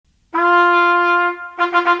Hi,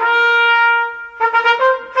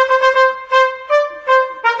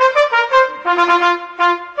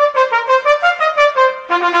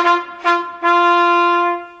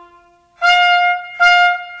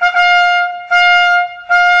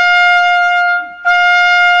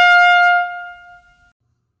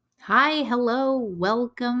 hello,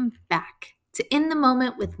 welcome back to In the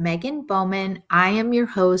Moment with Megan Bowman. I am your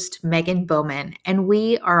host, Megan Bowman, and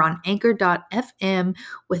we are on anchor.fm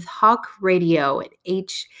with Hawk Radio at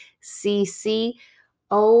HCC.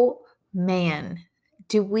 Oh man,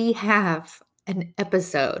 do we have an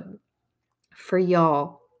episode for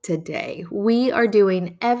y'all today. We are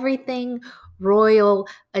doing everything Royal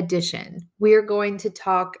Edition. We're going to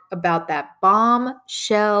talk about that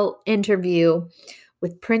bombshell interview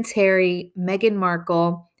with Prince Harry, Meghan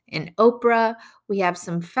Markle, and Oprah. We have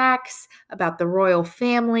some facts about the royal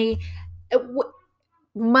family,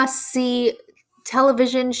 must-see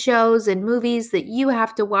television shows and movies that you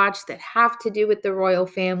have to watch that have to do with the royal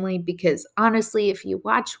family, because honestly, if you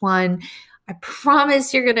watch one, I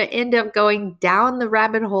promise you're going to end up going down the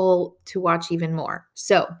rabbit hole to watch even more.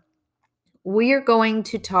 So we're going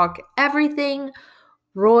to talk everything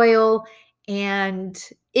royal, and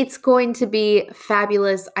it's going to be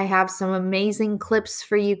fabulous. I have some amazing clips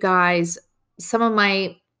for you guys. Some of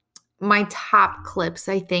my top clips,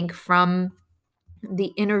 I think, from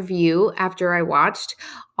the interview after I watched.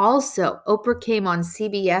 Also, Oprah came on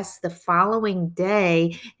CBS the following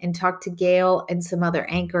day and talked to Gayle and some other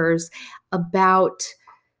anchors about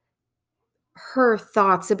her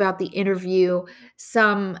thoughts about the interview,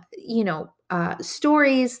 some,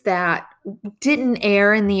 stories that didn't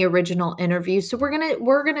air in the original interview. So we're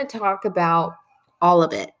gonna talk about all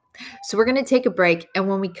of it. So we're gonna take a break, and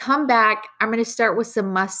when we come back, I'm gonna start with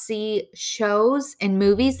some must-see shows and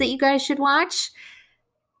movies that you guys should watch.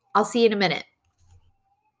 I'll see you in a minute.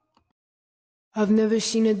 I've never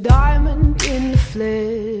seen a diamond in the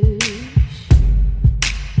flesh.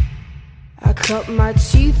 I cut my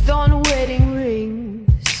teeth on wedding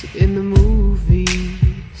rings in the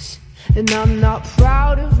movies, and I'm not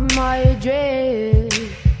proud of my address.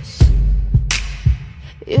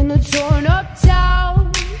 In a torn up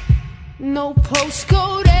town, no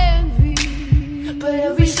postcode envy, but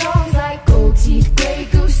every song's like gold teeth, grey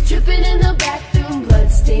goose dripping in the bathroom,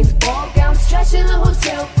 bloodstains, ball gowns, trash in the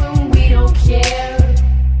hotel room. We don't care.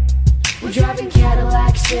 We're driving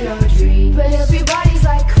Cadillacs in our dreams, but everybody's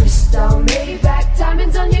like crystal, Maybach,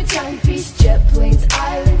 diamonds on your timepiece, jet planes,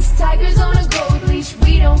 islands, tigers on a gold leash.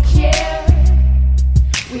 We don't care.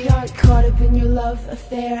 We aren't caught up in your love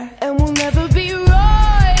affair, and we'll never be royal.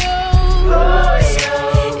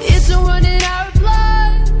 It's a run in our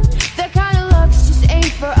blood. That kind of luck's just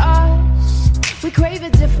ain't for us. We crave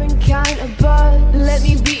a different kind of buzz. Let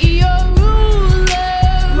me be your ruler.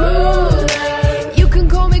 You can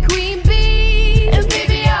call me Queen Bee, and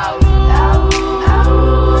baby I'll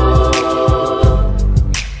rule.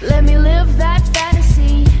 Let me live that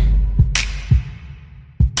fantasy.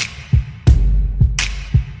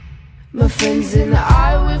 My friends and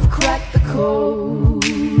I, we've cracked the code.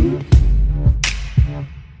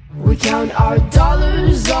 We count our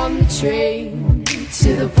dollars on the train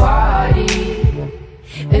to the party,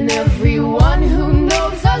 and everyone who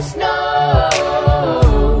knows us knows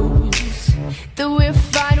that we're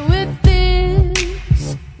fine with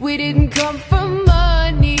this. We didn't come for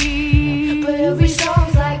money, but every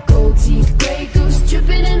song's like gold teeth, grey goose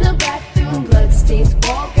dripping in the bathroom, bloodstains,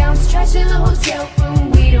 ball gowns, trash in the hotel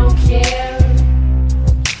room. We don't care.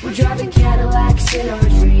 We're driving Cadillacs in our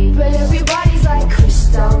dreams, but everybody's like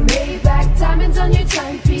crystal, Maybach, diamonds on your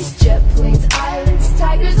timepiece, jet planes, islands,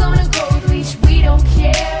 tigers on a gold leash. We don't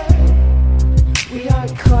care. We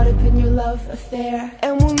aren't caught up in your love affair,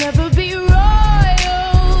 and we'll never be royal.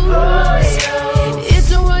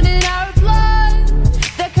 It's a run in our blood.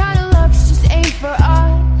 That kind of luck's just ain't for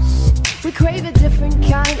us. We crave a different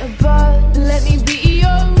kind of buzz. Let me be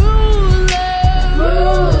your ruler.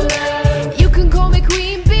 You can call me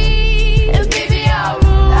Queen Bee, and baby I'll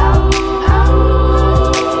rule.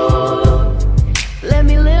 Let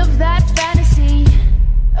me live that fantasy.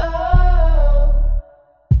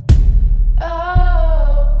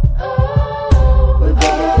 We're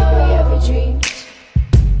better than we ever dreamed,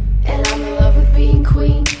 and I'm in love with being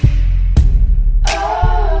queen.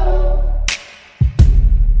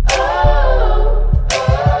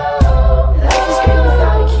 Life is great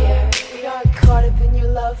without a care. We aren't caught up in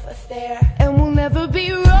your love affair, and we'll never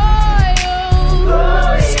be royal.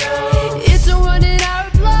 It's a run in our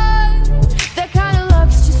blood. That kind of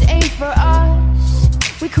luck's just ain't for us.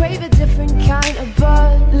 We crave a different kind of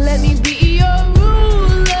buzz. Let me be your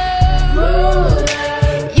ruler.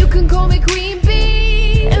 You can call me Queen Bee,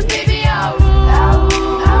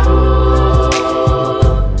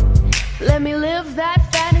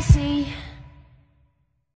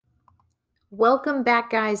 Welcome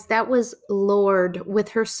back, guys. That was Lorde with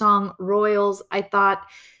her song Royals. I thought,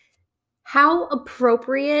 how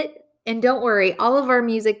appropriate. And don't worry, all of our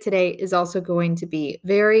music today is also going to be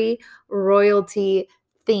very royalty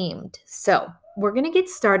themed. So we're going to get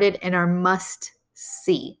started in our must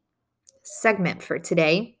see segment for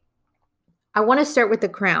today. I want to start with The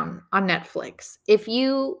Crown on Netflix. If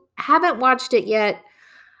you haven't watched it yet,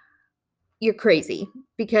 you're crazy,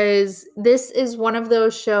 because this is one of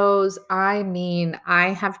those shows. I've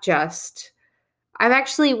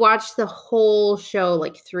actually watched the whole show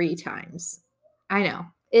like 3 times. I know.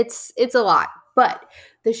 It's a lot, but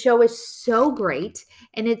the show is so great,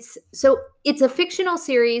 and it's a fictional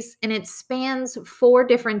series, and it spans 4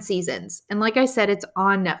 different seasons. And like I said, it's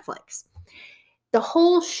on Netflix. The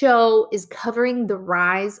whole show is covering the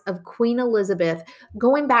rise of Queen Elizabeth,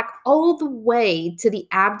 going back all the way to the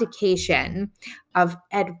abdication of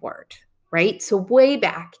Edward, right? So way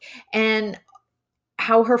back, and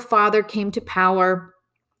how her father came to power.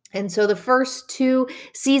 And so the first 2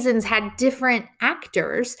 seasons had different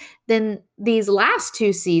actors than these last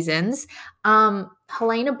 2 seasons.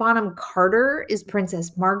 Helena Bonham Carter is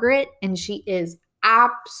Princess Margaret, and she is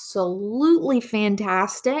absolutely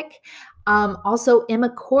fantastic. Also, Emma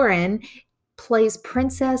Corrin plays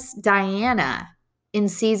Princess Diana in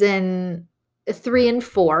season 3 and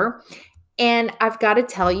 4. And I've got to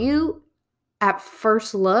tell you, at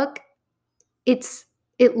first look, it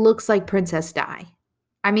looks like Princess Di.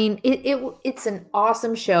 I mean, it's an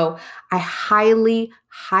awesome show. I highly,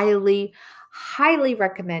 highly, highly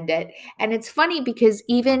recommend it. And it's funny because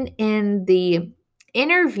even in the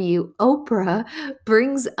interview, Oprah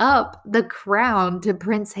brings up The Crown to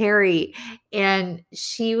Prince Harry, and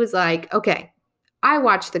she was like, "Okay, I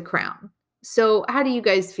watched The Crown. So how do you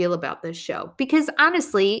guys feel about this show?" Because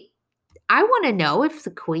honestly, I want to know if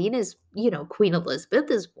the Queen is, Queen Elizabeth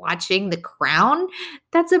is watching The Crown.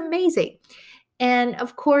 That's amazing. And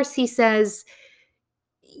of course, he says,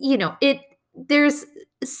 there's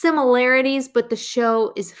similarities, but the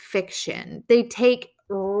show is fiction. They take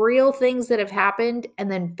real things that have happened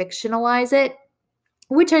and then fictionalize it,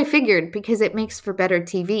 which I figured because it makes for better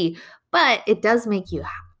TV. But it does make you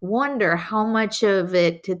wonder how much of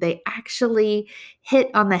it did they actually hit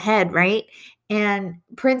on the head, right? And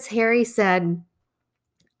Prince Harry said,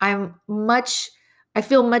 I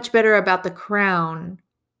feel much better about The Crown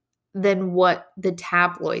than what the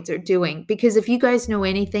tabloids are doing. Because if you guys know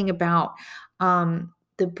anything about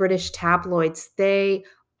the British tabloids, they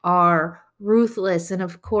are ruthless. And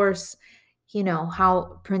of course,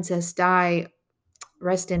 how Princess Di,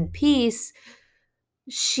 rest in peace,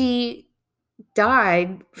 she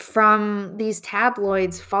died from these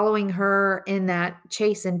tabloids following her in that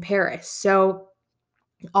chase in Paris. So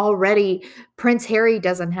already Prince Harry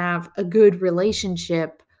doesn't have a good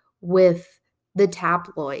relationship with the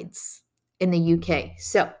tabloids in the UK.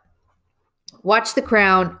 So watch The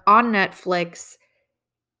Crown on Netflix.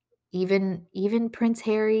 Even Prince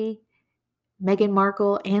Harry, Meghan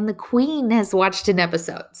Markle, and the Queen has watched an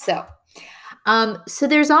episode. So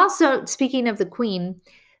there's also, speaking of the Queen,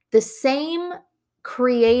 the same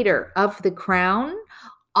creator of The Crown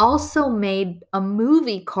also made a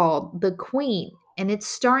movie called The Queen, and it's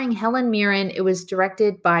starring Helen Mirren. It was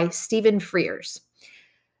directed by Stephen Frears.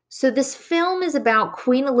 So this film is about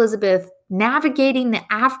Queen Elizabeth navigating the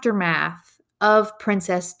aftermath of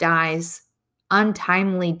Princess Di's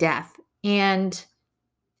untimely death. And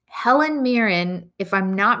Helen Mirren, if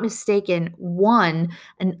I'm not mistaken, won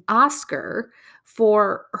an Oscar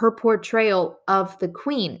for her portrayal of the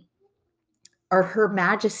Queen, or Her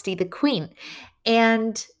Majesty the Queen.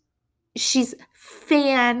 And she's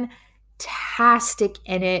fantastic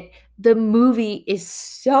in it. The movie is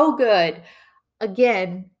so good.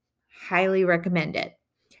 Again, highly recommend it.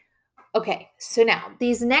 Okay, so now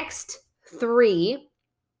these next 3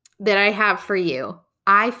 that I have for you,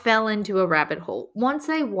 I fell into a rabbit hole. Once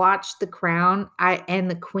I watched The Crown and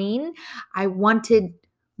the Queen, I wanted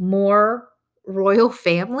more royal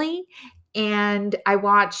family, and I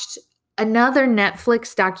watched another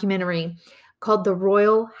Netflix documentary called The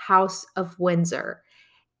Royal House of Windsor.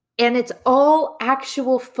 And it's all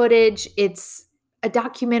actual footage. It's a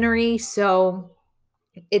documentary, so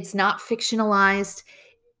it's not fictionalized.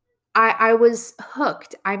 I was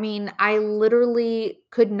hooked. I mean, I literally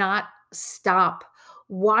could not stop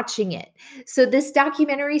watching it. So this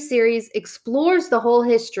documentary series explores the whole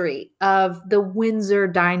history of the Windsor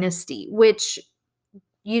dynasty, which,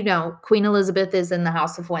 Queen Elizabeth is in the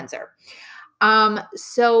House of Windsor.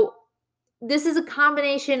 So this is a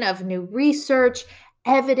combination of new research,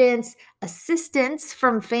 evidence, assistance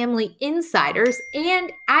from family insiders,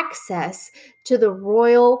 and access to the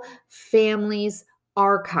royal family's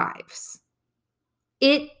archives.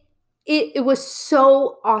 It was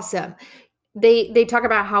so awesome. They talk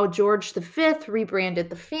about how George V rebranded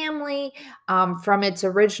the family from its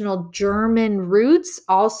original German roots.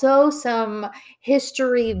 Also, some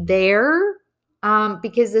history there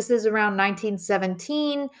because this is around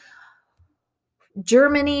 1917.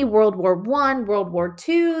 Germany, World War I, World War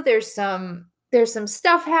II. There's some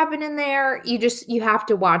stuff happening there. You have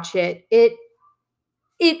to watch it.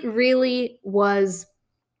 It really was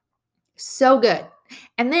so good.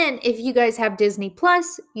 And then if you guys have Disney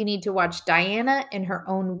Plus, you need to watch Diana in Her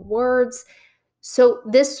Own Words. So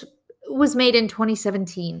this was made in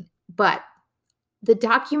 2017, but the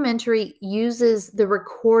documentary uses the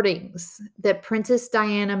recordings that Princess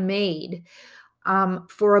Diana made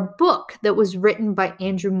for a book that was written by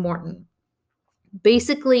Andrew Morton.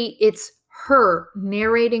 Basically, it's her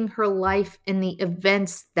narrating her life and the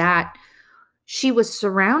events that she was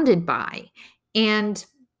surrounded by. And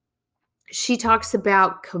she talks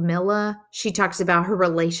about Camilla. She talks about her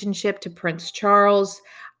relationship to Prince Charles.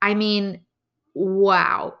 I mean,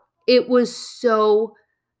 wow. It was so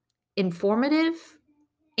informative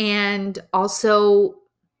and also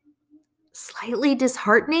slightly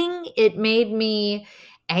disheartening. It made me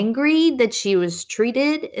angry that she was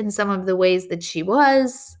treated in some of the ways that she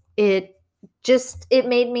was. It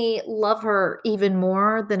made me love her even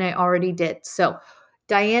more than I already did. So,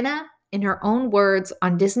 Diana, in Her Own Words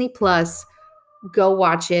on Disney Plus, go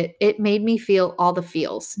watch it. It made me feel all the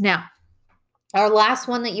feels. Now, our last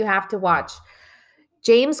one that you have to watch,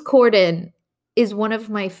 James Corden is one of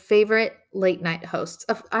my favorite late night hosts.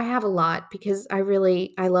 I have a lot because I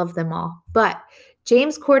love them all. But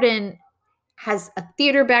James Corden has a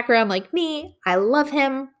theater background like me. I love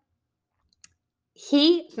him.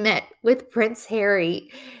 He met with Prince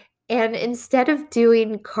Harry, and instead of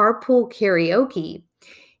doing carpool karaoke,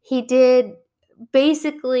 he did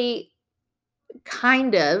basically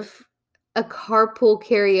kind of a carpool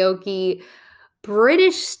karaoke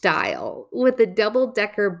British style with a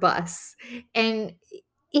double-decker bus. And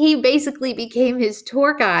he basically became his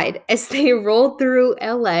tour guide as they rolled through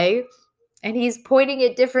LA, and he's pointing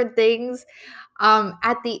at different things.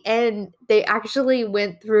 At the end, they actually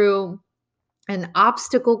went through an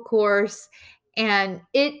obstacle course, and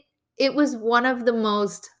it was one of the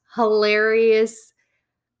most hilarious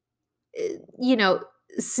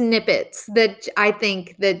snippets that I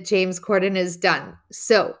think that James Corden has done.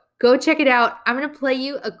 So go check it out. I'm going to play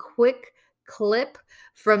you a quick clip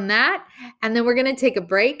from that, and then we're going to take a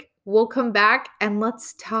break. We'll come back and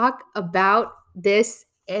let's talk about this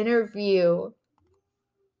interview.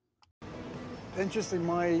 Interesting,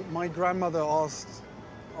 my grandmother asked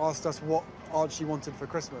us what Archie wanted for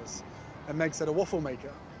Christmas, and Meg said a waffle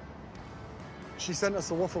maker. She sent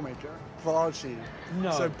us a waffle maker for Archie.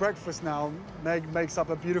 No. So breakfast now, Meg makes up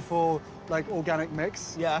a beautiful, like, organic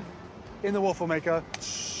mix. Yeah. In the waffle maker,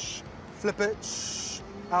 flip it,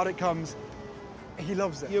 out it comes. He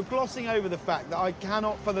loves it. You're glossing over the fact that I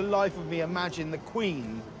cannot for the life of me imagine the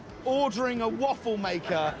Queen ordering a waffle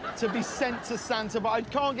maker to be sent to Santa, but I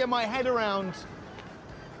can't get my head around.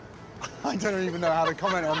 I don't even know how to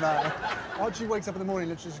comment on that. Archie wakes up in the morning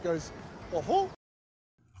and literally just goes, waffle?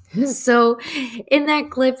 So in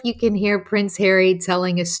that clip, you can hear Prince Harry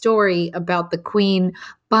telling a story about the Queen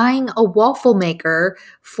buying a waffle maker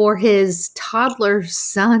for his toddler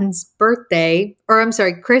son's birthday, or I'm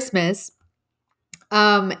sorry, Christmas.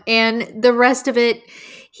 And the rest of it,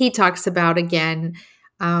 he talks about again,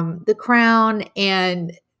 the crown,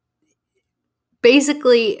 and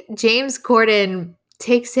basically James Corden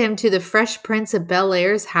takes him to the Fresh Prince of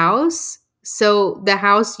Bel-Air's house. So the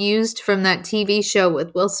house used from that TV show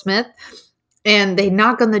with Will Smith, and they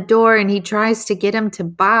knock on the door and he tries to get him to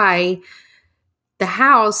buy the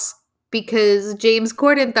house because James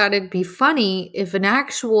Corden thought it'd be funny if an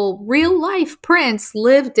actual real life prince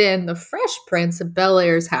lived in the Fresh Prince of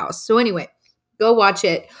Bel-Air's house. So anyway, go watch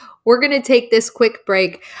it. We're going to take this quick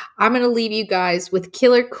break. I'm going to leave you guys with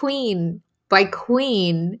Killer Queen by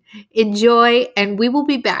Queen. Enjoy, and we will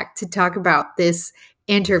be back to talk about this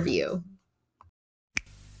interview.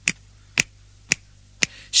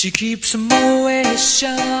 She keeps a Moet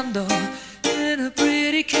Chandon in a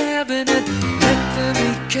pretty cabinet. Let them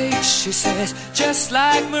eat cake, she says, just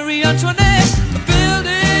like Marie Antoinette.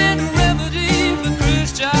 Building a remedy for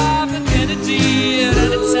Khrushchev and Kennedy. At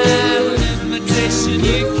any time, an invitation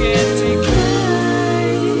you can't decline.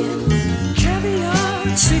 Caviar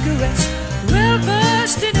and cigarettes, well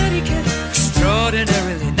versed in etiquette,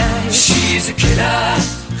 extraordinarily nice. She's a killer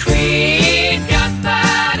queen, got that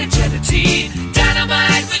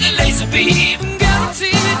beam,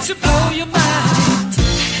 guaranteed to blow your mind.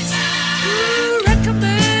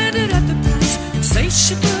 Recommended at the price,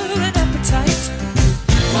 insatiable and appetite.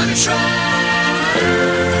 Wanna try?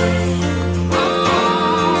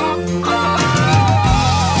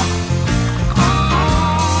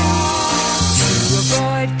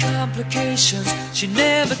 She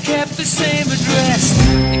never kept the same address.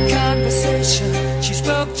 In conversation, she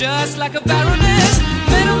spoke just like a baroness.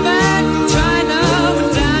 Middleman from China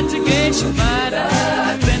went down to gauge your mind.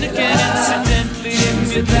 Then again, incidentally,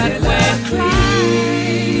 if that way,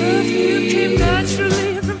 perfume came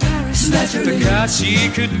naturally from Paris. Because she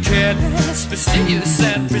couldn't care less, fastidious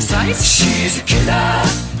and precise. She's a killer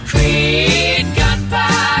queen,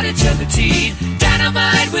 gunpowder gelatine,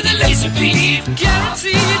 dynamite with a laser beam,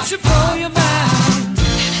 guaranteed to blow your mind.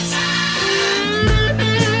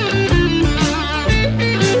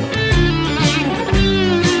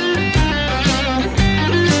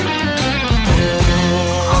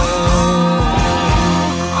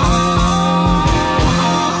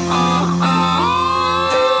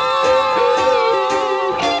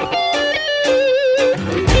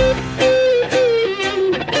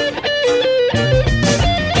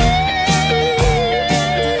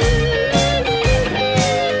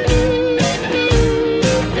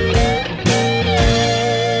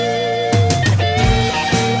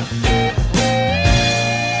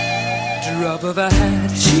 Of a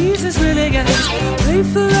hat, she's as willing as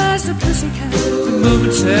playful as a pussycat.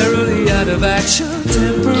 Momentarily out of action,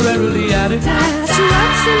 temporarily out of gas. You're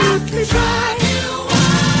absolutely dry.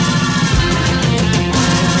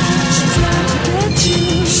 She's out to get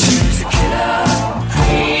you. She's a killer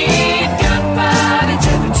queen, gunpowder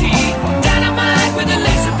gelatine, dynamite with a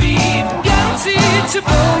laser beam, guaranteed to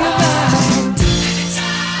blow your mind.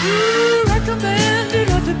 Recommended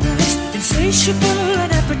at the price, insatiable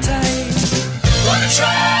and appetite. Wanna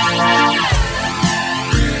try?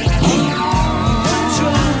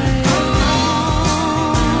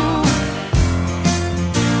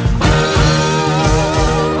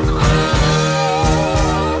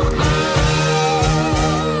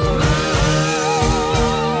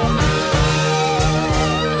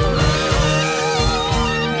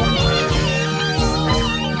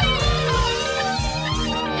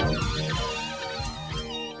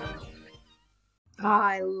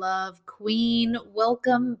 I love Queen.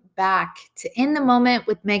 Welcome back to In the Moment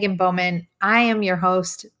with Megan Bowman. I am your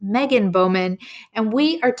host, Megan Bowman, and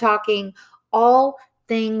we are talking all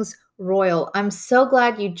things royal. I'm so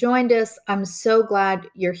glad you joined us. I'm so glad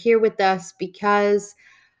you're here with us because,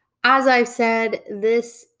 as I've said,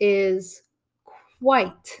 this is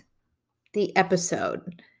quite the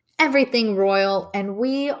episode. Everything royal, and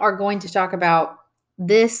we are going to talk about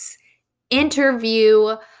this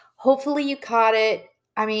interview. Hopefully you caught it.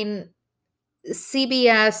 I mean,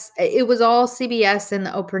 CBS, it was all CBS and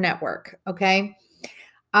the Oprah Network, okay?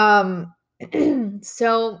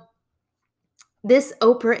 So this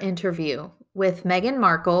Oprah interview with Meghan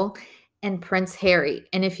Markle and Prince Harry.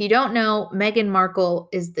 And if you don't know, Meghan Markle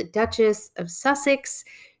is the Duchess of Sussex.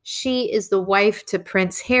 She is the wife to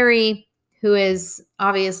Prince Harry, who is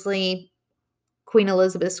obviously Queen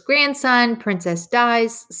Elizabeth's grandson, Princess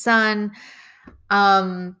Di's son.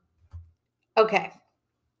 Okay,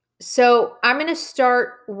 so I'm going to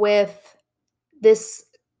start with this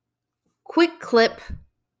quick clip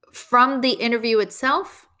from the interview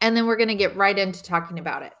itself, and then we're going to get right into talking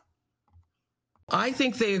about it. I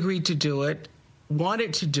think they agreed to do it,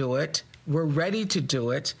 wanted to do it, were ready to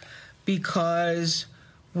do it, because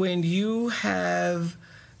when you have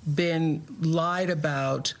been lied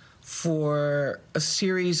about for a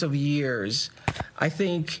series of years, I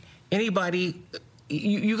think anybody...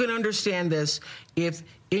 You can understand this if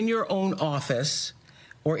in your own office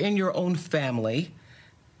or in your own family,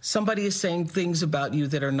 somebody is saying things about you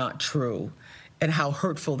that are not true and how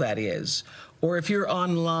hurtful that is. Or if you're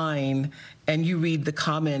online and you read the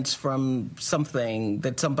comments from something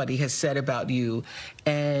that somebody has said about you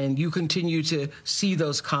and you continue to see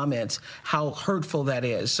those comments, how hurtful that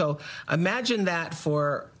is. So imagine that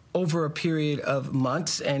for over a period of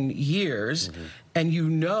months and years, and you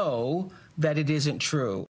know that it isn't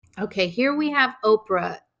true. Okay, here we have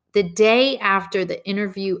Oprah the day after the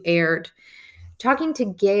interview aired, talking to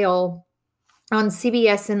Gayle on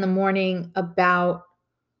CBS in the morning about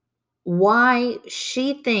why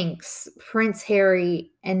she thinks Prince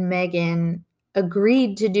Harry and Meghan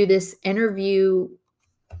agreed to do this interview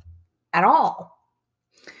at all.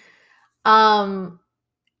 You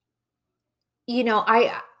know,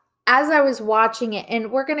 as I was watching it,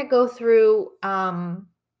 and we're going to go through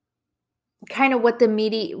kind of what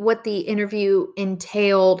the interview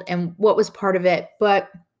entailed and what was part of it. But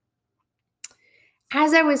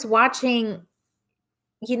as I was watching,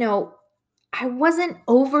 you know, I wasn't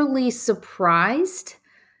overly surprised,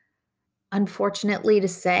 unfortunately to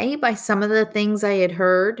say, by some of the things I had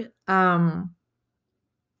heard. And,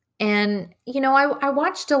 I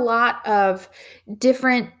watched a lot of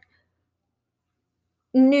different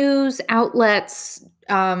news outlets,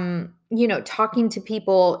 talking to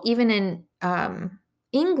people, even in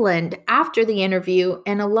England after the interview.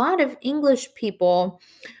 And a lot of English people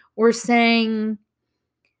were saying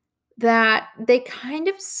that they kind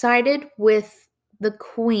of sided with the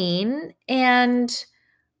Queen, and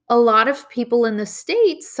a lot of people in the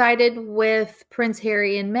States sided with Prince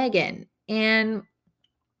Harry and Meghan. And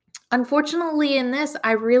unfortunately, in this,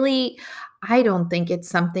 I don't think it's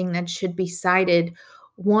something that should be sided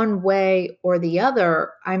one way or the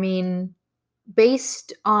other. I mean,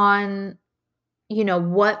 based on,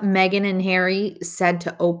 what Meghan and Harry said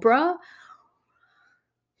to Oprah,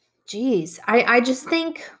 geez, I just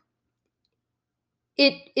think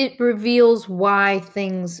it reveals why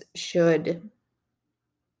things should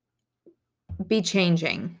be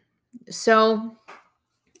changing. So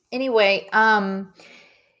anyway,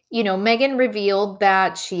 Meghan revealed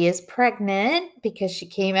that she is pregnant because she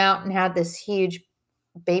came out and had this huge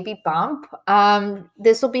baby bump.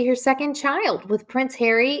 This will be her second child with Prince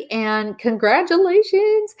Harry, and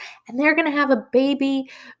congratulations. And they're going to have a baby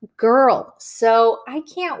girl. So I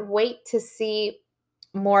can't wait to see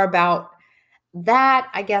more about that.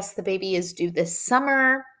 I guess the baby is due this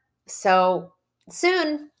summer. So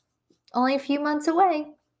soon, only a few months away.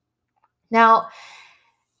 Now,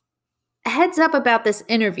 heads up about this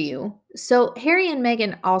interview. So Harry and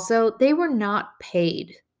Meghan also, they were not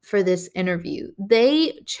paid for this interview.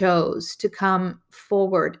 They chose to come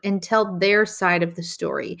forward and tell their side of the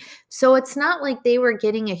story. So it's not like they were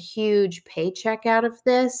getting a huge paycheck out of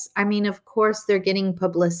this. I mean, of course, they're getting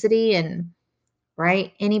publicity, and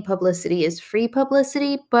right, any publicity is free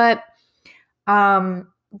publicity, but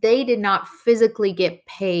they did not physically get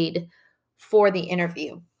paid for the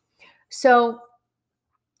interview. So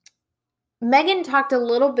Meghan talked a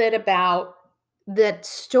little bit about that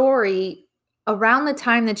story around the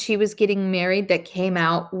time that she was getting married that came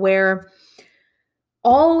out, where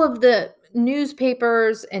all of the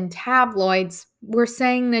newspapers and tabloids were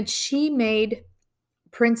saying that she made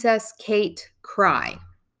Princess Kate cry.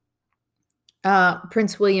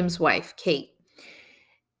 Prince William's wife, Kate.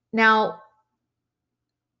 Now,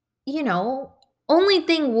 only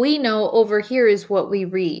thing we know over here is what we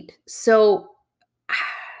read. So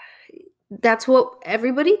that's what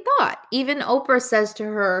everybody thought. Even Oprah says to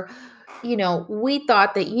her, we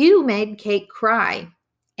thought that you made Kate cry.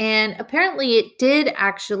 And apparently it did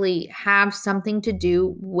actually have something to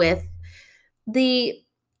do with the,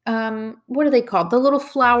 what are they called? The little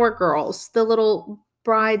flower girls, the little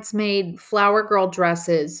bridesmaid flower girl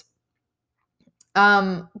dresses.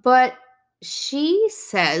 But she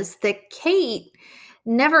says that Kate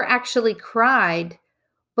never actually cried,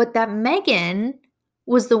 but that Meghan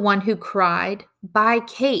was the one who cried by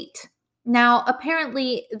Kate. Now,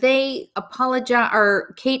 apparently they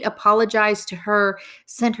Kate apologized to her,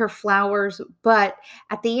 sent her flowers, but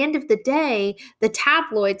at the end of the day, the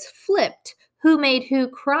tabloids flipped who made who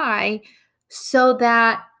cry, so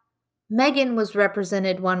that Meghan was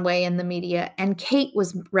represented one way in the media and Kate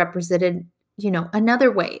was represented,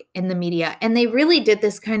 another way in the media. And they really did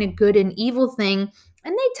this kind of good and evil thing.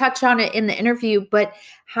 And they touch on it in the interview, but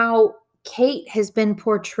how Kate has been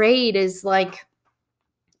portrayed as like,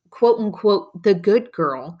 quote unquote, the good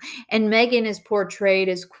girl. And Meghan is portrayed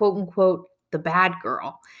as, quote unquote, the bad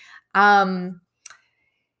girl. Now,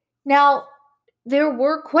 there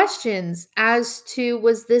were questions as to,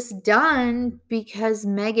 was this done because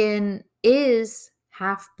Meghan is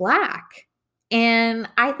half Black? And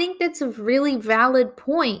I think that's a really valid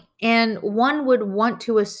point. And one would want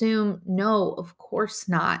to assume, no, of course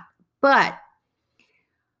not. But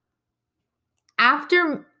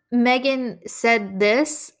after Meghan said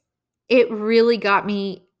this, it really got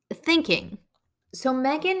me thinking. So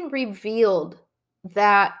Meghan revealed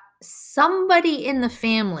that somebody in the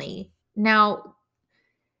family, now,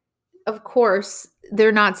 of course,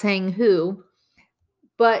 they're not saying who,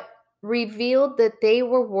 but revealed that they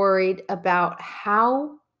were worried about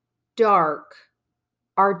how dark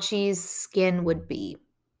Archie's skin would be.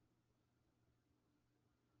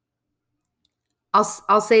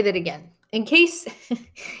 I'll say that again in case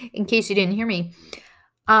you didn't hear me.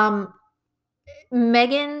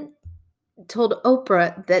 Meghan told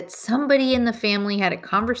Oprah that somebody in the family had a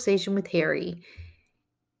conversation with Harry,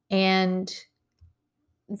 and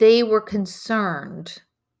they were concerned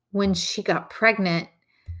when she got pregnant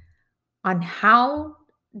on how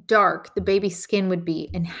dark the baby's skin would be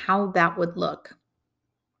and how that would look.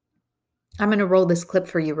 I'm going to roll this clip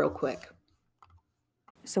for you real quick.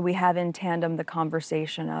 So we have in tandem the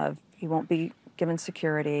conversation of he won't be given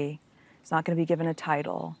security, he's not going to be given a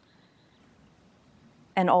title,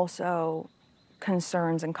 and also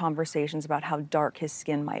concerns and conversations about how dark his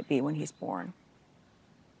skin might be when he's born.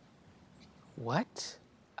 What?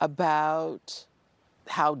 About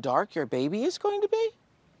how dark your baby is going to be?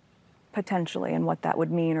 Potentially, and what that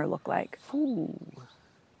would mean or look like. Ooh.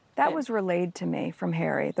 That was relayed to me from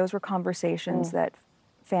Harry. Those were conversations that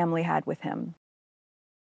family had with him.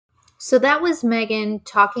 So that was Meghan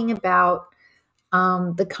talking about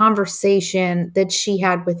the conversation that she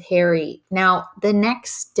had with Harry. Now, the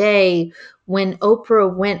next day, when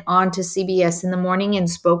Oprah went on to CBS in the morning and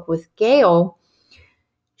spoke with Gayle,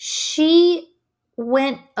 she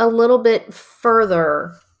went a little bit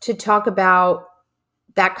further to talk about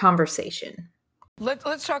that conversation.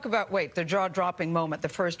 Let's talk about, the jaw-dropping moment, the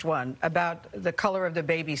first one, about the color of the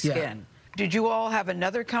baby's skin. Yeah. Did you all have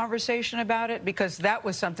another conversation about it? Because that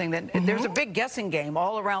was something that, there's a big guessing game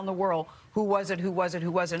all around the world. Who was it, who was it,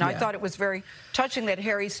 who wasn't? Yeah. I thought it was very touching that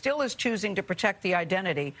Harry still is choosing to protect the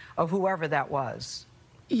identity of whoever that was.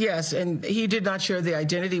 Yes, and he did not share the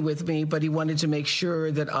identity with me, but he wanted to make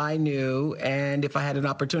sure that I knew, and if I had an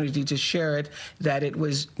opportunity to share it, that it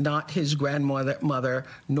was not his grandmother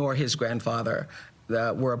nor his grandfather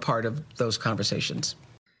that were a part of those conversations.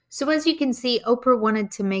 So as you can see, Oprah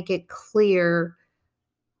wanted to make it clear,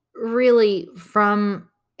 really from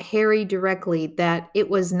Harry directly, that it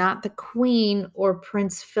was not the Queen or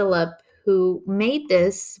Prince Philip who made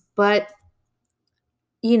this, but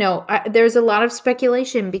there's a lot of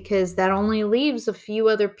speculation because that only leaves a few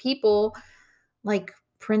other people like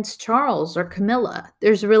Prince Charles or Camilla.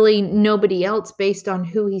 There's really nobody else based on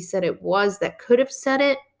who he said it was that could have said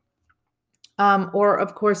it. Or,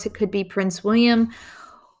 of course, it could be Prince William.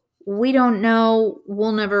 We don't know.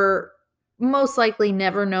 We'll most likely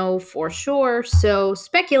never know for sure. So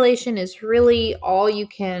speculation is really all you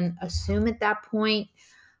can assume at that point.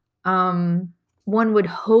 One would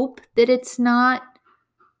hope that it's not.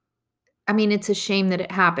 I mean, it's a shame that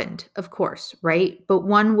it happened, of course, right? But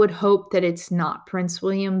one would hope that it's not Prince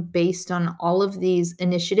William based on all of these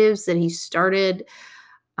initiatives that he started.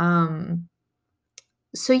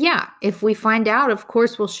 So yeah, if we find out, of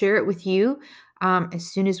course, we'll share it with you as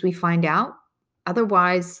soon as we find out.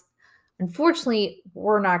 Otherwise, unfortunately,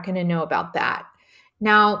 we're not going to know about that.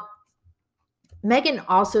 Now, Meghan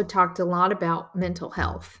also talked a lot about mental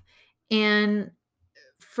health. And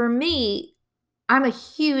for me, I'm a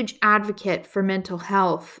huge advocate for mental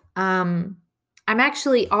health. I'm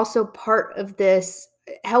actually also part of this,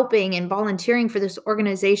 helping and volunteering for this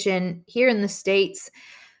organization here in the States.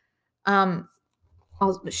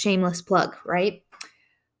 Shameless plug, right?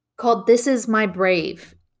 Called This Is My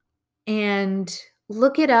Brave. And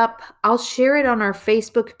look it up. I'll share it on our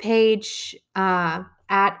Facebook page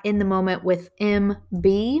at In the Moment with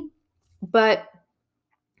MB. But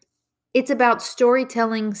it's about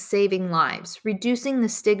storytelling, saving lives, reducing the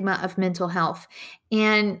stigma of mental health.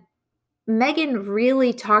 And Meghan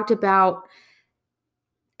really talked about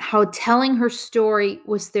how telling her story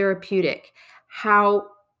was therapeutic, how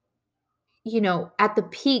at the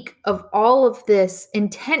peak of all of this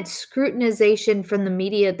intense scrutinization from the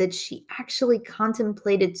media, that she actually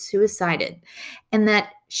contemplated suicide, and that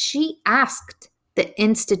she asked the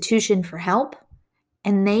institution for help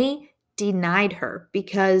and they denied her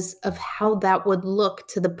because of how that would look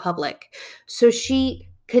to the public. So she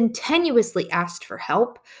continuously asked for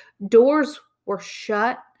help. Doors were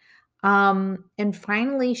shut. And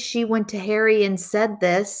finally she went to Harry and said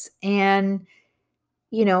this, and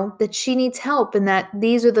that she needs help and that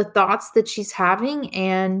these are the thoughts that she's having,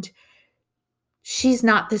 and she's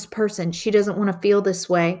not this person. She doesn't want to feel this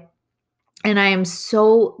way. And I am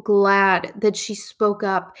so glad that she spoke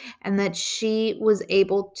up and that she was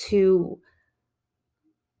able to,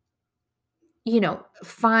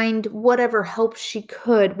 find whatever help she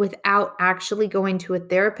could without actually going to a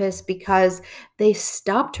therapist, because they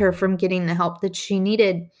stopped her from getting the help that she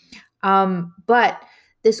needed. But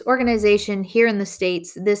this organization here in the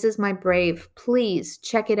States, This Is My Brave, please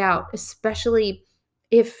check it out, especially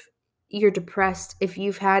if you're depressed, if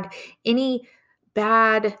you've had any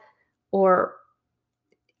bad or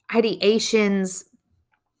ideations,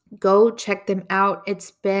 go check them out.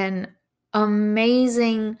 It's been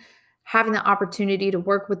amazing having the opportunity to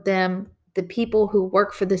work with them. The people who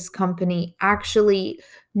work for this company actually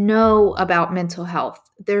know about mental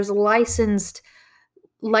health. There's licensed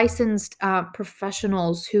licensed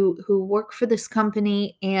professionals who work for this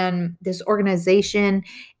company and this organization,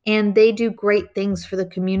 and they do great things for the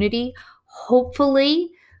community.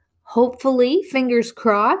 Hopefully, fingers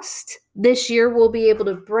crossed, this year we'll be able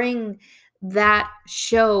to bring that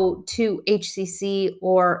show to HCC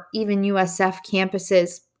or even USF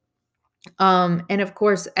campuses. And of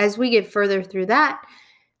course, as we get further through that,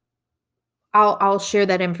 I'll share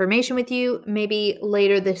that information with you. Maybe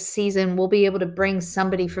later this season, we'll be able to bring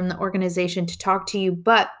somebody from the organization to talk to you.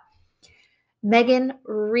 But Meghan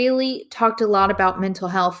really talked a lot about mental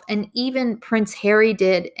health, and even Prince Harry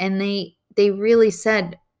did. And they really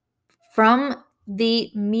said, from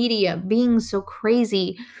the media being so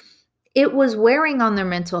crazy, it was wearing on their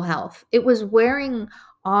mental health. It was wearing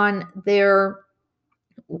on their,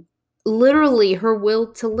 literally, her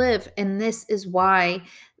will to live. And this is why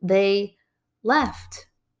they left.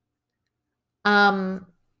 So,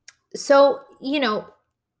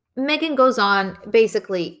 Meghan goes on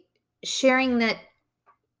basically sharing that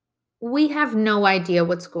we have no idea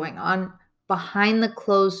what's going on behind the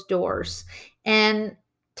closed doors. And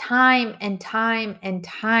time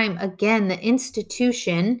again, the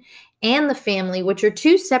institution and the family, which are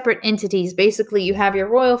two separate entities. Basically, you have your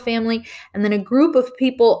royal family and then a group of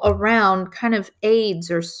people around, kind of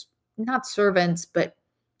aides, or not servants, but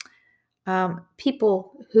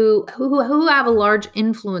people who have a large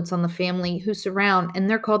influence on the family, who surround, and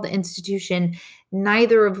they're called the institution,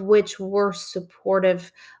 neither of which were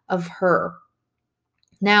supportive of her.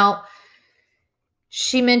 Now,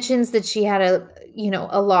 she mentions that she had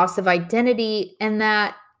a loss of identity, and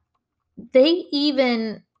that they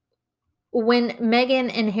even, when Meghan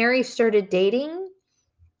and Harry started dating,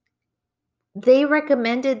 they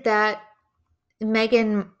recommended that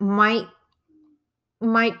Meghan might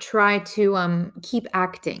try to keep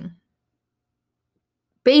acting,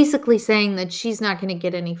 basically saying that she's not going to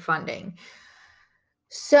get any funding.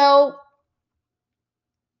 So,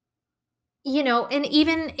 and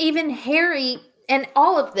even Harry and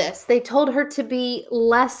all of this, they told her to be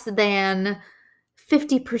less than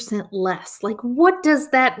 50% less. Like, what does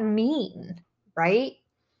that mean, right?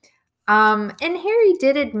 And Harry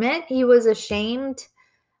did admit he was ashamed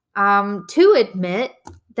to admit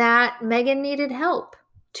that Meghan needed help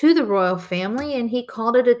to the royal family, and he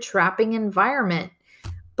called it a trapping environment.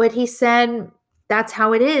 But he said that's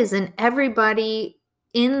how it is, and everybody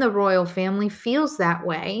in the royal family feels that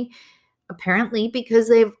way, apparently, because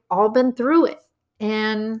they've all been through it.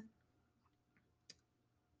 And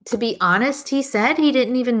to be honest, he said he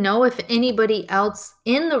didn't even know if anybody else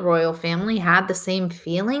in the royal family had the same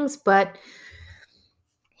feelings, but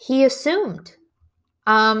he assumed.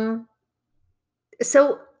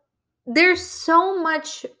 So there's so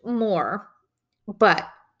much more, but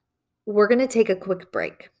we're going to take a quick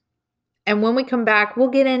break. And when we come back, we'll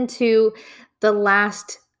get into the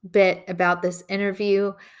last bit about this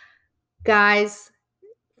interview. Guys,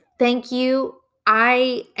 thank you.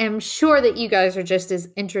 I am sure that you guys are just as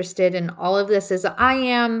interested in all of this as I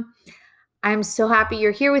am. I'm so happy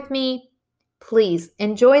you're here with me. Please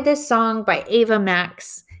enjoy this song by Ava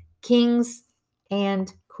Max, Kings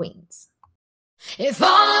and Queens. If all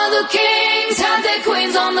of the kings had their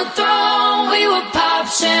queens on the throne, we would pop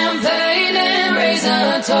champagne and raise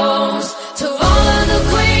a toast to all of the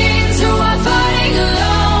queens who are fighting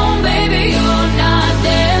alone. Baby, you're not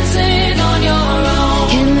dancing on your own.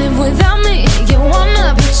 Can't live without me, you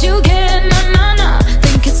wanna, but you can't, nah.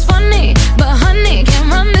 Think it's funny, but honey, can't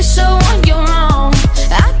run the show on your own.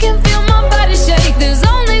 I can feel my body shake, there's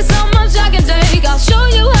only so much I can take. I'll show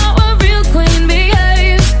you how a real queen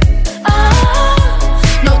behaves.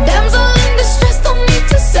 No damsel in distress, don't need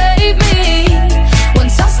to save me.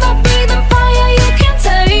 Once I stop breathing fire, you can't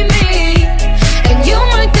take me. And you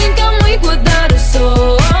might think I'm weak without a soul.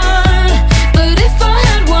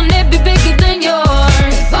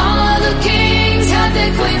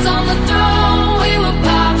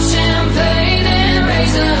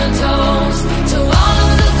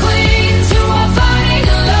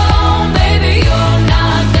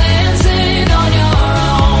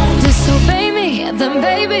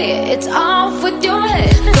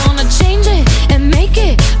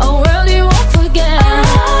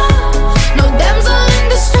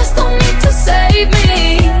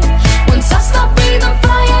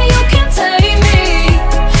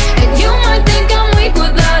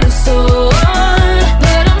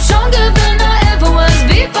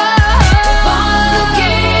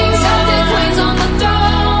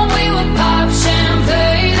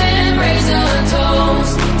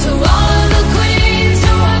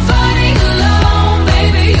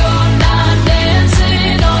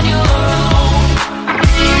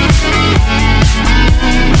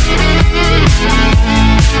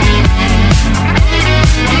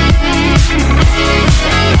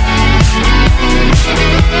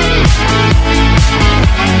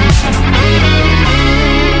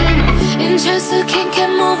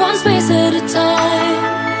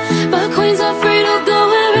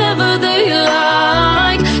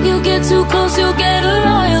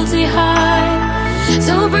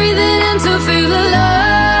 To breathe it in, to feel the love.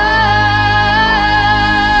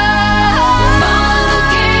 All the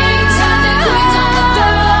kings and the queens on the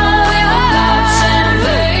throne. We will pop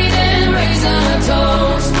champagne and raising a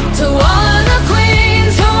toast to all of the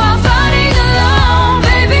queens who are fighting alone.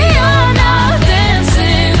 Baby, you're not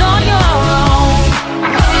dancing on your own.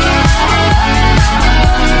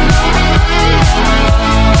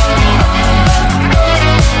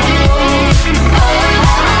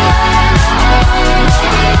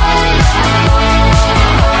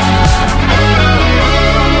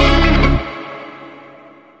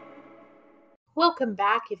 Welcome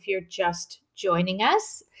back if you're just joining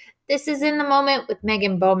us. This is In the Moment with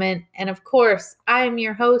Megan Bowman. And of course, I am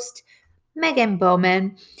your host, Megan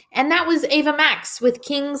Bowman. And that was Ava Max with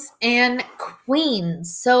Kings and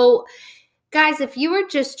Queens. So, guys, if you are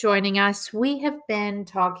just joining us, we have been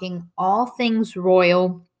talking all things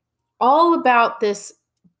royal, all about this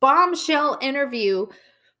bombshell interview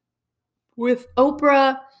with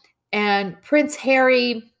Oprah and Prince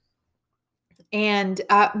Harry and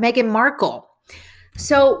Meghan Markle.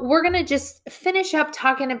 So we're going to just finish up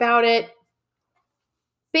talking about it.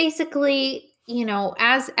 Basically, you know,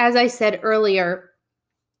 as I said earlier,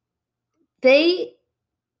 Meghan,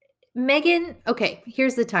 okay,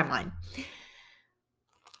 here's the timeline.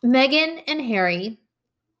 Meghan and Harry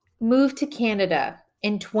moved to Canada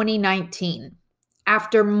in 2019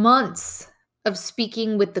 after months of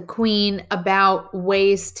speaking with the Queen about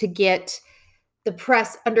ways to get the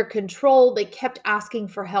press under control. They kept asking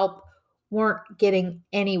for help, weren't getting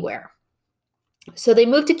anywhere. So they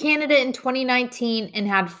moved to Canada in 2019 and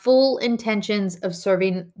had full intentions of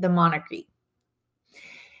serving the monarchy.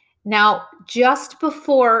 Now, just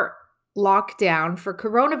before lockdown for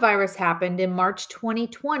coronavirus happened in March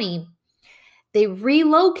 2020, they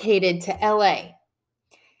relocated to LA.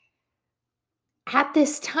 At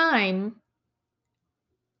this time,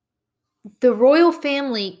 the royal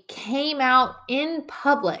family came out in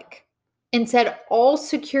public and said all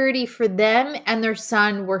security for them and their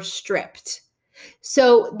son were stripped.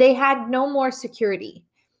 So they had no more security.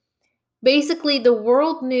 Basically, the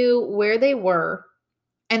world knew where they were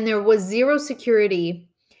and there was zero security.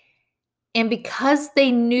 And because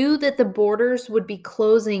they knew that the borders would be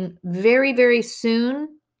closing very, very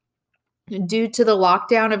soon due to the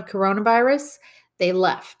lockdown of coronavirus, they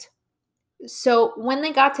left. So when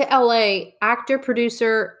they got to LA, actor,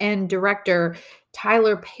 producer, and director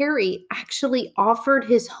Tyler Perry actually offered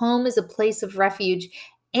his home as a place of refuge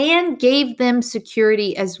and gave them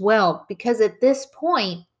security as well. Because at this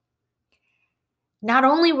point, not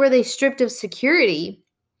only were they stripped of security,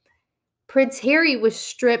 Prince Harry was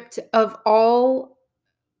stripped of all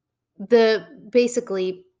the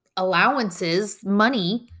basically allowances,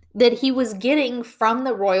 money that he was getting from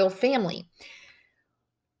the royal family.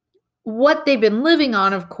 What they've been living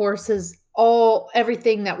on, of course, is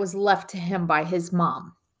everything that was left to him by his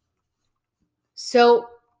mom. So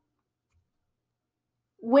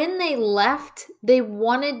when they left, they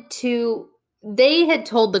had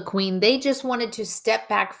told the Queen they just wanted to step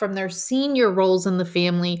back from their senior roles in the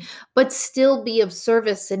family, but still be of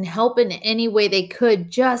service and help in any way they could,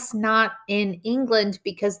 just not in England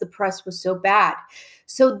because the press was so bad.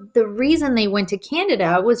 So the reason they went to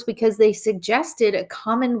Canada was because they suggested a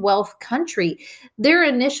Commonwealth country. Their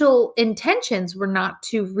initial intentions were not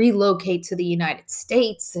to relocate to the United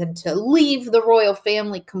States and to leave the royal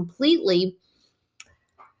family completely.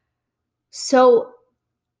 So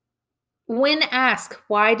when asked,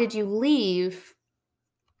 why did you leave?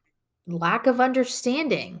 Lack of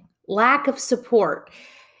understanding, lack of support.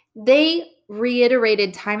 They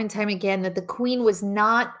reiterated time and time again that the Queen was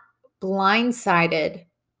not blindsided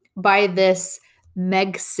by this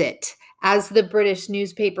Megxit, as the British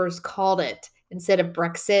newspapers called it, instead of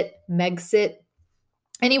Brexit, Megxit.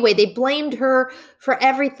 Anyway, they blamed her for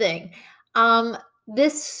everything.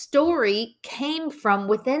 This story came from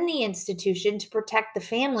within the institution to protect the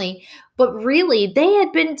family, but really they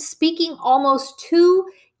had been speaking almost 2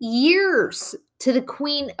 years to the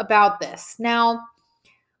Queen about this. Now,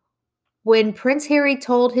 when Prince Harry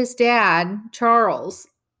told his dad, Charles,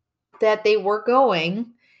 that they were going,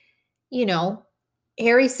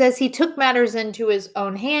 Harry says he took matters into his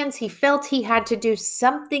own hands. He felt he had to do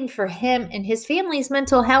something for him and his family's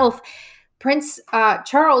mental health. Prince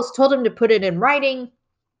Charles told him to put it in writing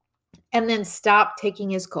and then stop taking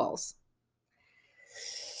his calls.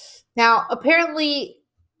 Now, apparently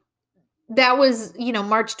that was,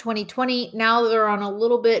 March 2020. Now they're on a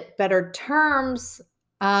little bit better terms.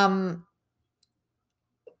 But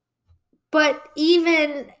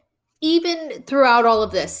even even throughout all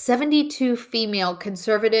of this, 72 female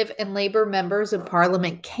conservative and labor members of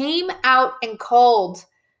parliament came out and called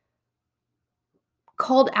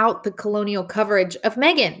out the colonial coverage of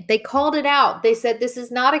Meghan. They called it out. They said this is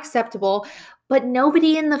not acceptable, but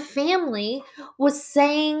nobody in the family was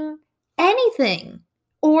saying anything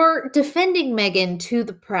or defending Meghan to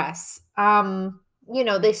the press.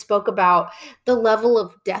 They spoke about the level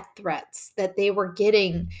of death threats that they were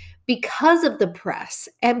getting because of the press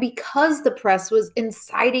and because the press was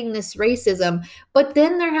inciting this racism. But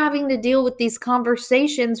then they're having to deal with these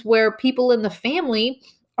conversations where people in the family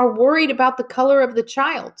are worried about the color of the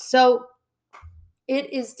child. So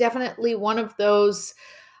it is definitely one of those,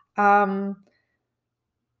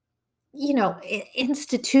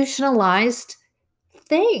 institutionalized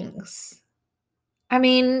things. I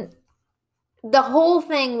mean, the whole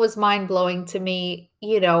thing was mind-blowing to me.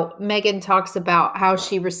 Meghan talks about how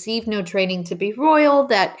she received no training to be royal,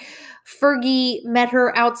 that Fergie met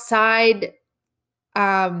her outside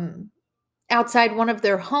one of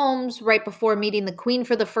their homes right before meeting the Queen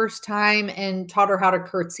for the first time and taught her how to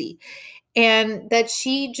curtsy, and that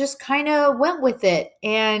she just kind of went with it.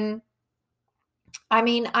 And I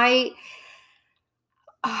mean, I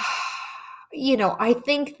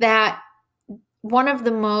think that one of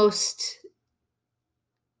the most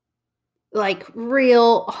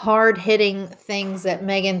real hard-hitting things that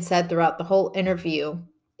Meghan said throughout the whole interview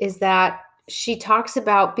is that she talks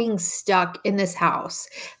about being stuck in this house,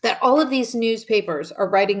 that all of these newspapers are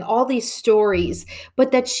writing all these stories,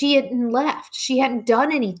 but that she hadn't left. She hadn't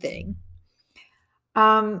done anything.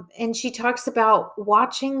 And she talks about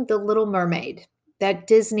watching The Little Mermaid, that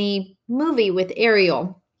Disney movie with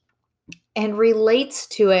Ariel, and relates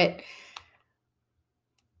to it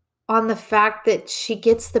on the fact that she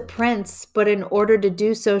gets the prince, but in order to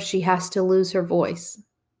do so, she has to lose her voice.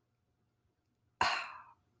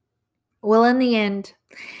 Well, in the end,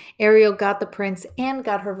 Ariel got the prince and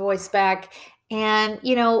got her voice back. And,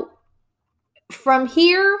 from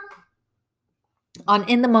here on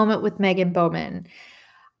In the Moment with Meghan Bowman,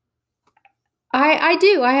 I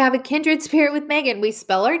have a kindred spirit with Meghan. We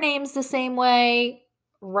spell our names the same way,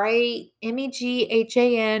 right?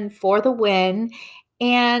 Meghan for the win.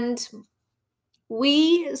 And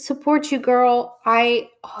we support you, girl. I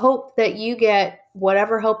hope that you get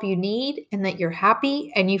whatever help you need and that you're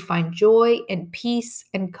happy and you find joy and peace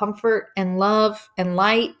and comfort and love and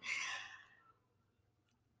light.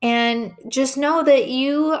 And just know that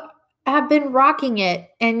you have been rocking it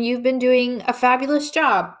and you've been doing a fabulous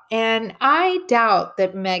job. And I doubt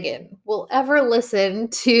that Meghan will ever listen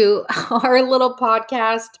to our little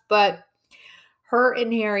podcast, but her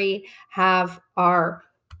and Harry have our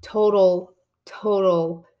total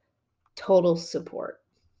support.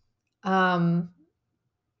 I'm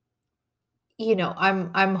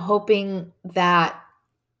hoping that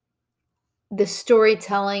the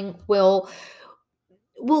storytelling will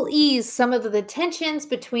ease some of the tensions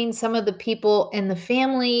between some of the people in the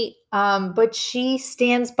family. But she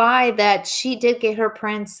stands by that she did get her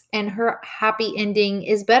prince, and her happy ending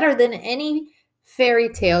is better than any fairy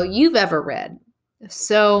tale you've ever read.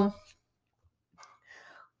 So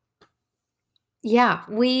yeah,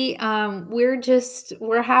 we're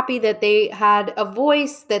happy that they had a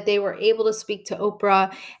voice, that they were able to speak to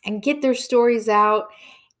Oprah and get their stories out.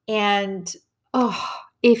 And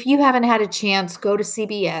if you haven't had a chance, go to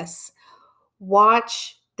CBS,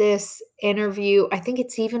 watch this interview. I think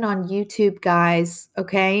it's even on YouTube, guys.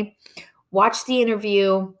 Okay. Watch the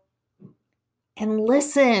interview and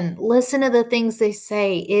listen to the things they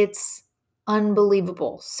say. It's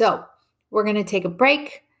unbelievable. So we're going to take a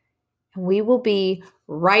break and we will be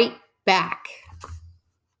right back.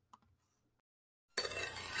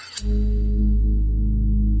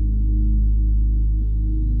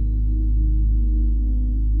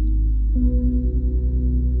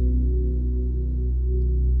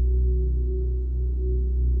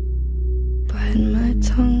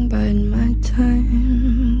 Bide my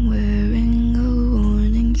time, wearing a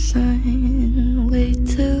warning sign. Wait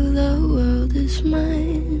till the world is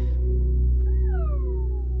mine.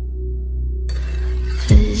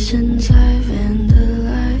 Visions I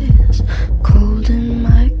vandalize, cold in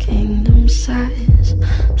my kingdom size.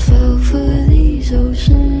 Fell for these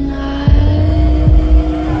ocean eyes.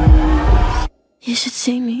 You should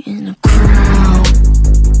see me in a crowd.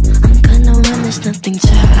 I'm gonna run, there's nothing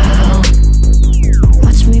to out.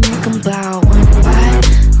 Watch me make them bow, one by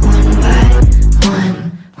one,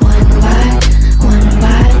 one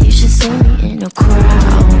by. You should see me in a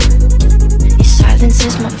crowd. Your silence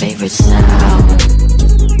is my favorite sound.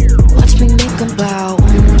 Watch me make them bow,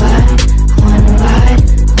 one by one,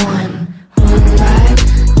 one by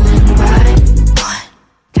one.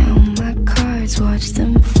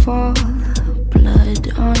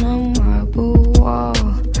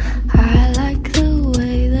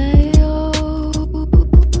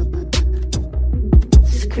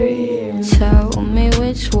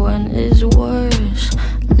 which one is worse,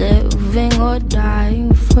 living or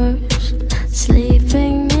dying first,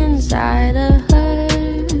 sleeping inside a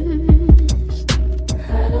hearse.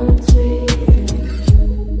 I don't dream.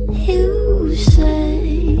 You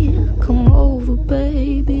say, come over,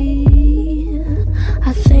 baby,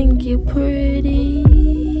 I think you're pretty.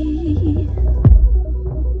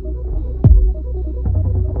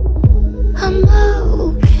 I'm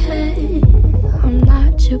okay, I'm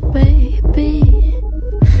not your baby,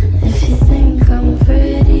 if you think I'm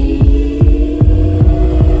pretty.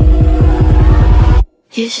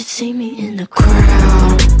 You should see me in the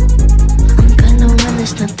crowd, I'm gonna run,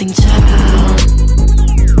 there's nothing to out.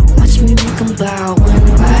 Watch me make them bow, one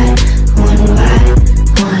by one, one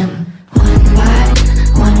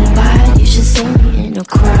by. You should see me in the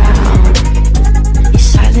crowd, your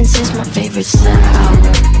silence is my favorite sound.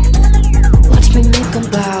 Watch me make them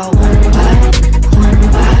bow, one by one,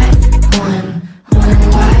 one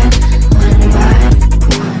by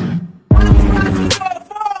one.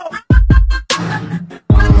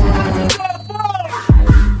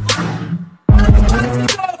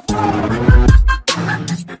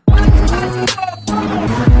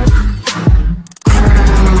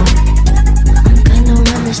 I'm gonna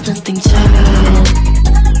run, there's nothing to hide.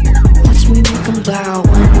 Watch me make them bow,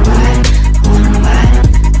 one by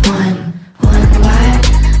one.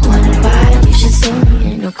 One by, you should see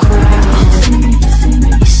me in a crowd.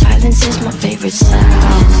 Your silence is my favorite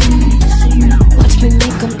sound. Watch me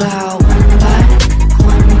make them bow, one by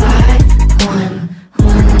one,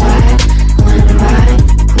 one by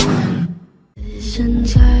one.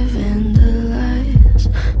 Visions I vandalize,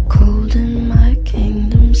 cold in my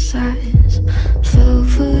kingdom size, fell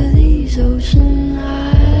for these ocean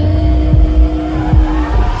eyes.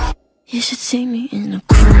 You should see me in a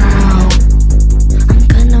crowd, I'm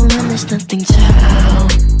gonna run, there's nothing to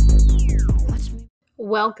out.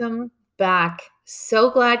 Welcome back.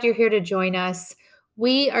 So glad you're here to join us.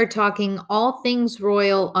 We are talking all things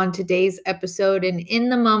royal on today's episode and In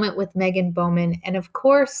the Moment with Megan Bowman. And of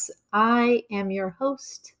course, I am your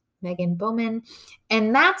host, Megan Bowman.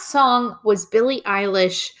 And that song was Billie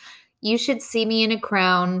Eilish, You Should See Me in a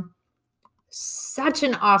Crown. Such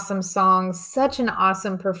an awesome song, such an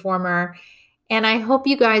awesome performer. And I hope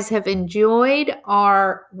you guys have enjoyed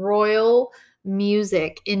our royal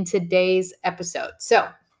music in today's episode. So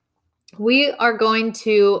we are going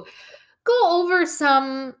to go over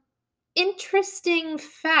some interesting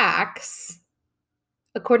facts,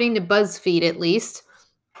 according to BuzzFeed at least,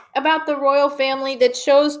 about the royal family that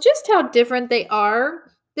shows just how different they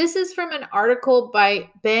are. This is from an article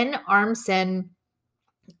by Ben Armsen,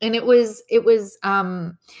 and it was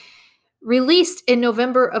released in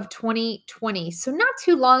November of 2020. So not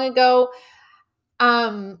too long ago.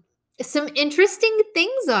 Some interesting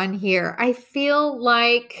things on here. I feel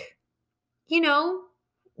like,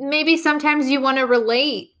 maybe sometimes you want to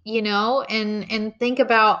relate, and think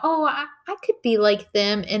about, I could be like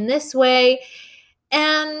them in this way.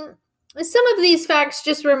 And some of these facts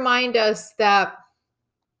just remind us that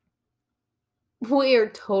we are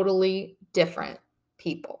totally different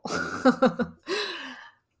people.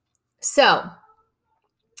 So,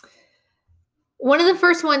 one of the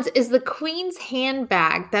first ones is the Queen's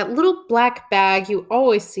handbag. That little black bag you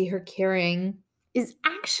always see her carrying is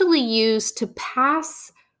actually used to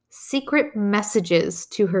pass secret messages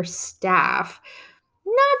to her staff,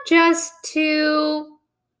 not just to,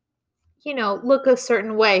 look a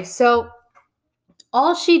certain way. So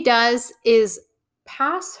all she does is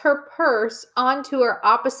pass her purse onto her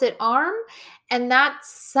opposite arm, and that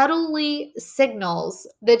subtly signals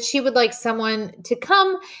that she would like someone to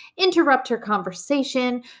come interrupt her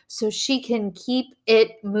conversation so she can keep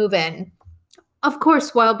it moving. Of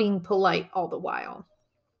course, while being polite all the while.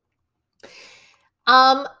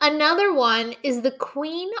 Another one is the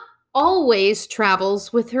Queen always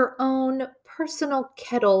travels with her own personal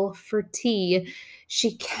kettle for tea.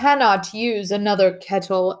 She cannot use another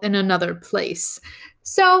kettle in another place.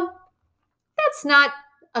 So that's not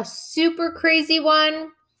a super crazy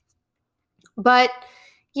one, but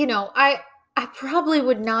I probably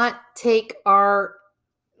would not take our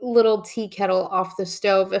little tea kettle off the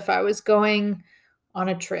stove if I was going on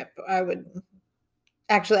a trip. I would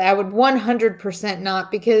 100%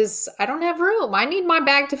 not, because I don't have room. I need my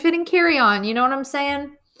bag to fit and carry on. You know what I'm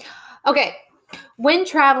saying? Okay. When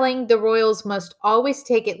traveling, the royals must always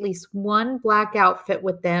take at least one black outfit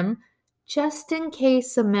with them, just in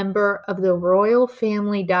case a member of the royal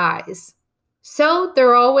family dies. So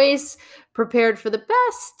they're always prepared for the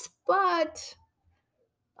best, but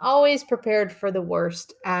always prepared for the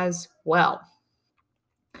worst as well.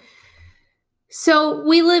 So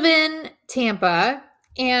we live in Tampa,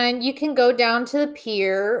 and you can go down to the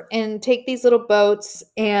pier and take these little boats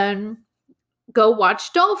and go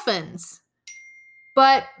watch dolphins.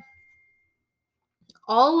 But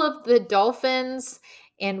all of the dolphins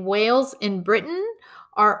and whales in Britain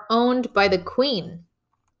are owned by the Queen.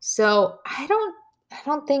 So I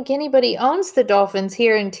don't think anybody owns the dolphins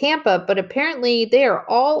here in Tampa, but apparently they are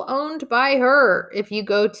all owned by her if you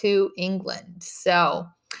go to England. So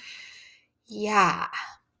yeah.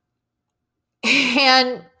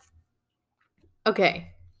 And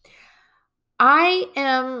okay.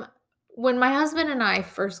 When my husband and I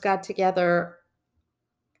first got together,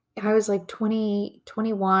 I was like 20,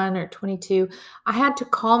 21 or 22. I had to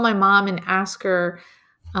call my mom and ask her,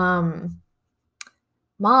 Mom,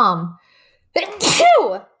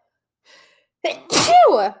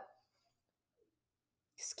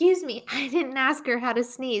 excuse me, I didn't ask her how to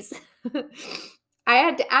sneeze. I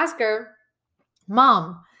had to ask her,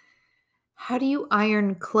 Mom, how do you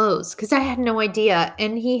iron clothes? Because I had no idea.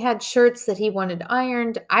 And he had shirts that he wanted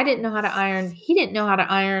ironed. I didn't know how to iron. He didn't know how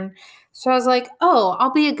to iron. So I was like, oh,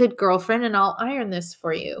 I'll be a good girlfriend and I'll iron this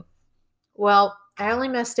for you. Well, I only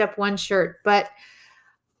messed up one shirt, but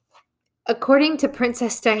according to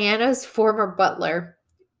Princess Diana's former butler,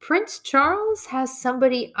 Prince Charles has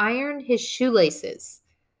somebody iron his shoelaces.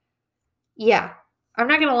 Yeah, I'm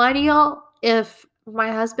not going to lie to y'all. If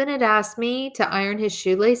my husband had asked me to iron his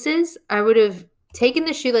shoelaces, I would have taken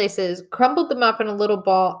the shoelaces, crumbled them up in a little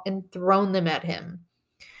ball, and thrown them at him.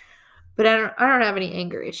 But I don't have any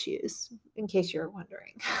anger issues, in case you're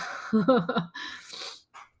wondering.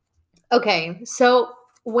 Okay, so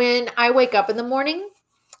when I wake up in the morning,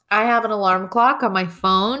 I have an alarm clock on my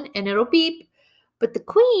phone, and it'll beep. But the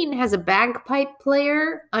Queen has a bagpipe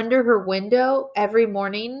player under her window every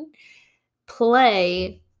morning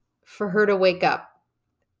play for her to wake up.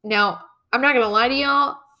 Now, I'm not going to lie to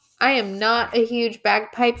y'all. I am not a huge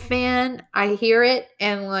bagpipe fan. I hear it,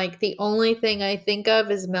 and like the only thing I think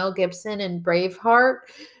of is Mel Gibson and Braveheart.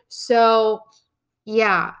 So,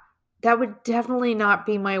 yeah, that would definitely not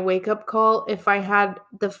be my wake-up call if I had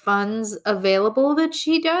the funds available that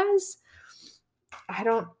she does. I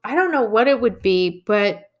don't know what it would be,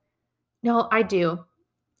 but no, I do.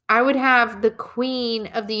 I would have the Queen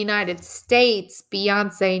of the United States,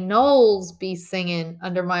 Beyonce Knowles, be singing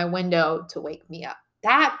under my window to wake me up.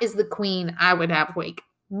 That is the Queen I would have wake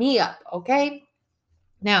me up, okay?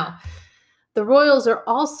 Now, the royals are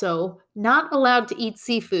also not allowed to eat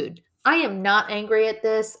seafood. I am not angry at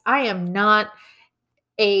this. I am not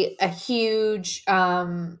a huge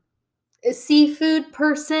seafood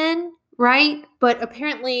person, right? But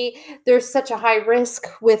apparently there's such a high risk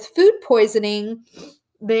with food poisoning.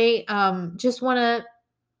 They just want to,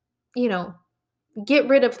 get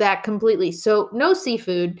rid of that completely. So no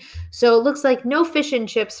seafood. So it looks like no fish and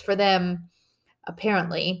chips for them,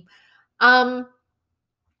 apparently.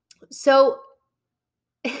 So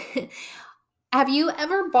have you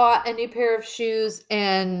ever bought a new pair of shoes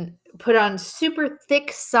and put on super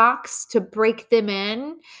thick socks to break them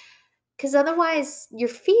in? Because otherwise your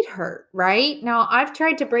feet hurt, right? Now, I've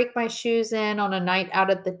tried to break my shoes in on a night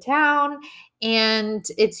out at the town, and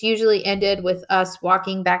it's usually ended with us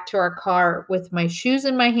walking back to our car with my shoes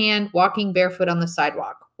in my hand, walking barefoot on the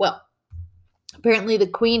sidewalk. Well, apparently the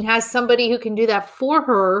Queen has somebody who can do that for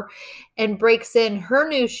her and breaks in her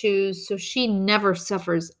new shoes so she never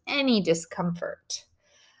suffers any discomfort.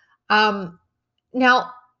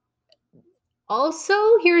 Now, also,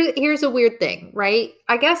 here's a weird thing, right?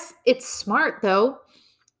 I guess it's smart, though.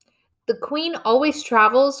 The Queen always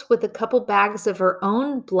travels with a couple bags of her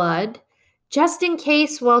own blood, just in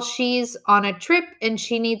case while she's on a trip and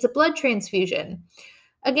she needs a blood transfusion.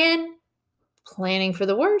 Again, planning for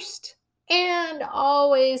the worst and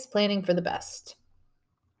always planning for the best.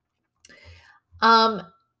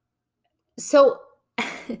 So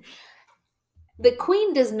the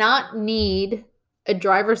Queen does not need a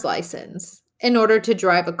driver's license in order to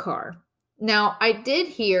drive a car. Now, I did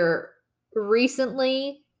hear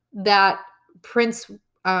recently that Prince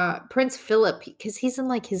Philip, because he's in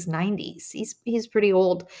like his 90s, he's pretty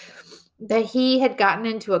old, that he had gotten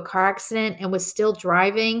into a car accident and was still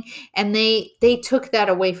driving, and they took that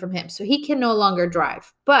away from him, so he can no longer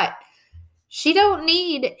drive. But she don't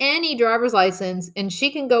need any driver's license, and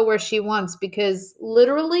she can go where she wants because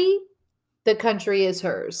literally the country is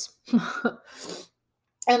hers.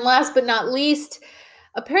 And last but not least,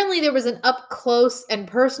 apparently there was an up-close and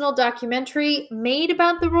personal documentary made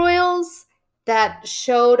about the royals that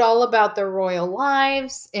showed all about their royal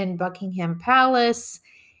lives in Buckingham Palace.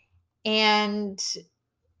 And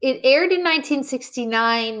it aired in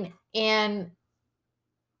 1969, and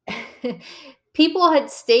people had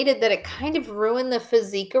stated that it kind of ruined the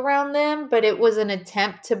physique around them, but it was an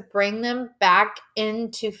attempt to bring them back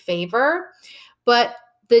into favor. But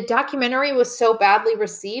the documentary was so badly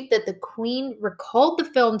received that the Queen recalled the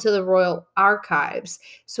film to the Royal Archives,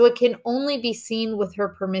 so it can only be seen with her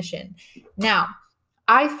permission. Now,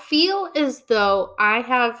 I feel as though I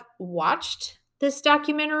have watched this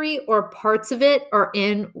documentary, or parts of it are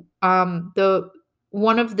in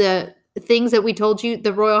one of the things that we told you,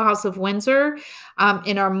 the Royal House of Windsor,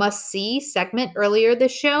 in our must-see segment earlier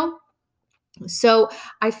this show. So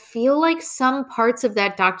I feel like some parts of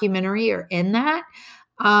that documentary are in that.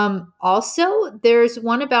 Also, there's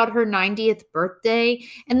one about her 90th birthday,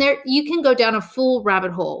 and there you can go down a full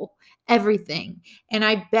rabbit hole, everything. And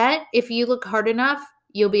I bet if you look hard enough,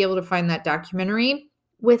 you'll be able to find that documentary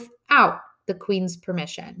without the Queen's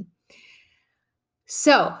permission.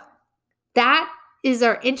 So that is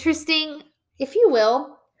our interesting, if you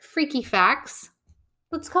will, freaky facts.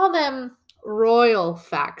 Let's call them royal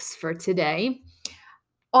facts for today.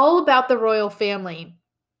 All about the royal family.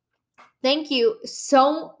 Thank you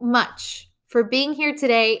so much for being here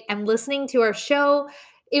today and listening to our show.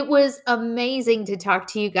 It was amazing to talk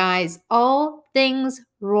to you guys, all things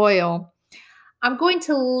royal. I'm going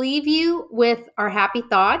to leave you with our happy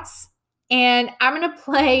thoughts, and I'm going to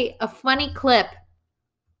play a funny clip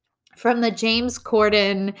from the James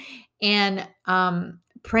Corden and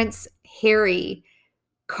Prince Harry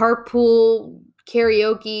carpool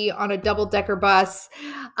karaoke on a double-decker bus.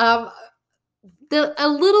 A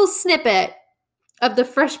little snippet of the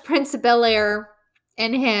Fresh Prince of Bel-Air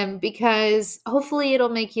and him, because hopefully it'll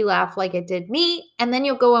make you laugh like it did me, and then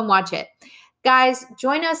you'll go and watch it. Guys,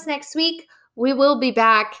 join us next week. We will be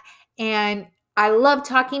back, and I love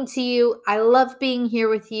talking to you. I love being here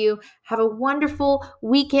with you. Have a wonderful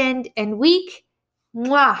weekend and week.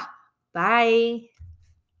 Mwah. Bye.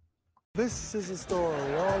 This is a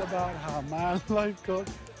story all about how my life got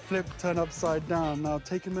flipped, turned upside down. Now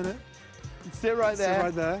take a minute. Sit right there. Sit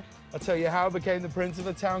right there. I'll tell you how I became the prince of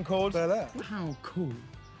a town called Bel-Air. How cool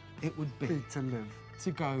it would be to live.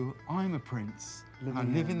 to go, I'm a prince, I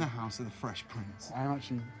live in the house of the Fresh Prince. I'm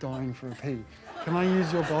actually dying for a pee. Can I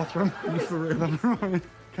use your bathroom? Are you for real?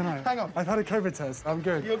 Can I? Hang on. I've had a COVID test. I'm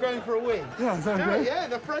good. You're going for a wee? Yeah, is that Do good? it, yeah,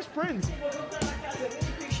 the Fresh Prince.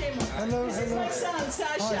 Hello, hello.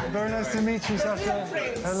 Hi, very nice to meet you, Sasha.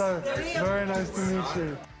 Hello, very nice to meet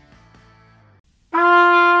you.